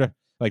 We're just here to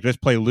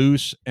just play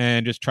loose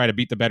and just try to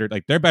beat the better.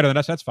 They're better than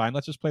us. That's fine.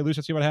 Let's just play loose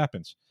and see what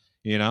happens.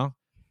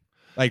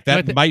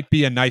 That might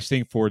be a nice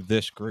thing for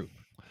this group.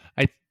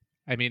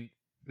 I mean,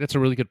 that's a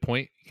really good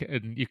point.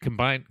 And you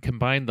combine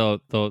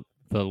the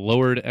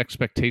lowered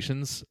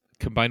expectations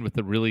combined with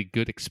the really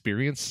good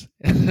experience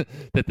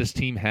that this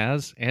team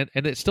has, and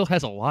it still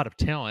has a lot of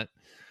talent.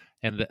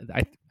 And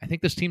I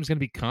think this team's going to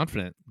be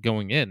confident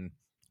going in.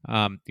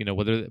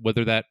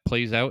 Whether that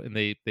plays out and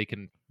they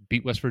can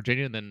beat West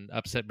Virginia and then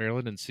upset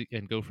Maryland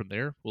and go from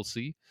there, we'll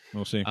see.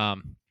 We'll see.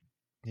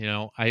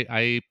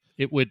 I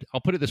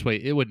I'll put it this way: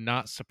 it would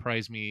not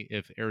surprise me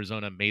if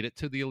Arizona made it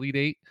to the Elite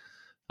Eight.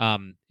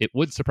 It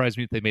would surprise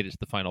me if they made it to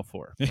the Final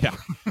Four. Yeah,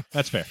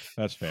 that's fair.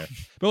 That's fair.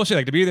 But we'll see.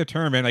 Like to be the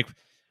tournament, like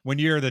when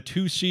you're the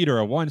 2 seed or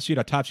a 1 seed,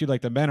 a top seed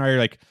like the men are, you're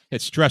like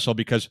it's stressful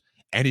because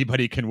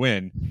anybody can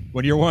win.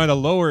 When you're one of the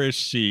lower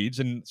seeds,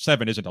 and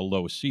 7 isn't a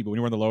low seed, but when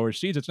you're one of the lower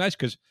seeds, it's nice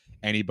because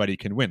anybody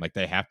can win. Like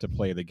they have to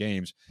play the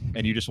games,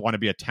 and you just want to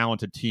be a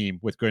talented team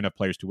with good enough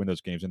players to win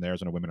those games. And the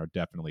Arizona women are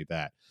definitely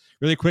that.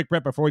 Really quick,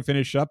 Brett, before we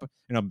finish up,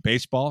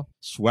 baseball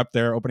swept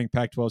their opening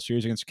Pac-12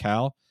 series against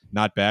Cal.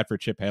 Not bad for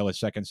Chip Hale, his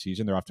second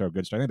season. They're off to a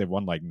good start. I think they've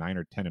won like 9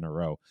 or 10 in a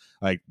row.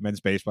 Like men's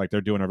baseball, like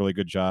they're doing a really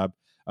good job.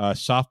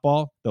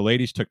 Softball, the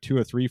ladies took 2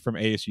 or 3 from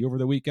ASU over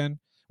the weekend.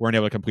 Weren't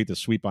able to complete the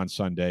sweep on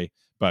Sunday,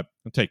 but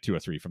we'll take 2 or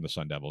 3 from the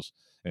Sun Devils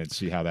and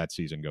see how that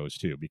season goes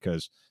too,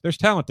 because there's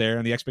talent there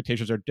and the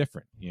expectations are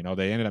different. They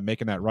ended up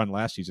making that run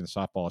last season,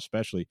 softball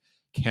especially.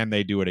 Can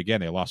they do it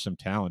again? They lost some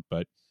talent,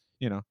 but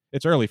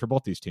it's early for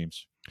both these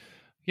teams.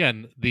 Yeah,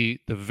 and the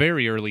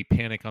very early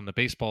panic on the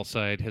baseball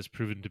side has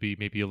proven to be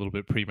maybe a little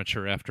bit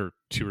premature after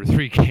 2 or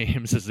 3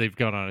 games as they've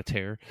gone on a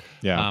tear.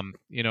 Yeah.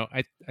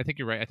 I think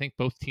you're right. I think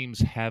both teams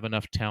have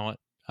enough talent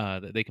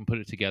that they can put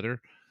it together.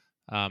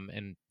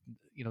 And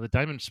the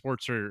diamond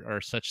sports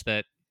are such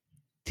that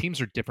teams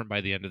are different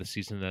by the end of the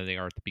season than they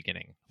are at the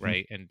beginning,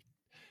 right? And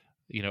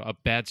a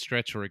bad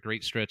stretch or a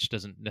great stretch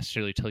doesn't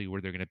necessarily tell you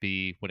where they're going to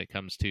be when it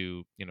comes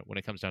to when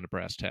it comes down to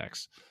brass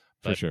tacks.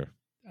 But for sure.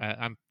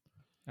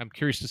 I'm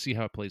curious to see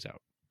how it plays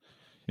out.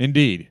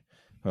 Indeed.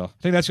 Well,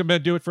 I think that's going to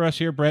do it for us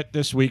here, Brett,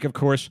 this week. Of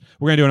course,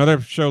 we're going to do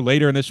another show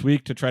later in this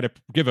week to try to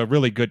give a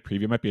really good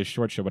preview. It might be a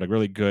short show, but a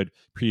really good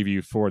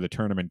preview for the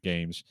tournament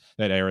games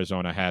that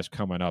Arizona has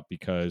coming up,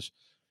 because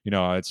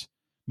it's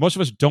most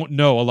of us don't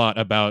know a lot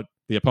about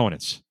the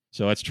opponents.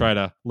 So let's try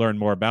to learn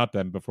more about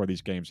them before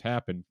these games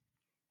happen.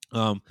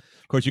 Of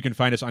course, you can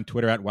find us on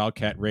Twitter at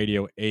Wildcat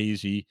Radio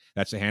AZ.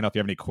 That's the handle. If you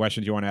have any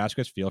questions you want to ask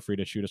us, feel free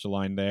to shoot us a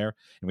line there,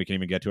 and we can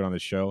even get to it on the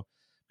show.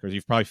 Because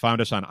you've probably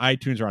found us on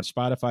iTunes or on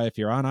Spotify. If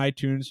you're on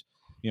iTunes,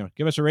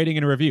 give us a rating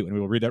and a review, and we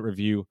will read that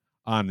review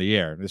on the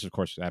air. And this, of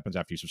course, happens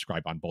after you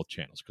subscribe on both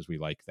channels, because we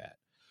like that.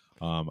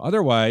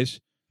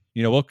 Otherwise,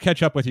 we'll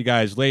catch up with you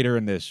guys later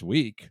in this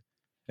week.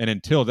 And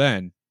until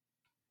then,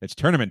 it's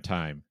tournament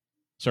time.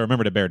 So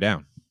remember to bear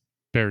down.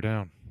 Bear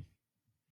down.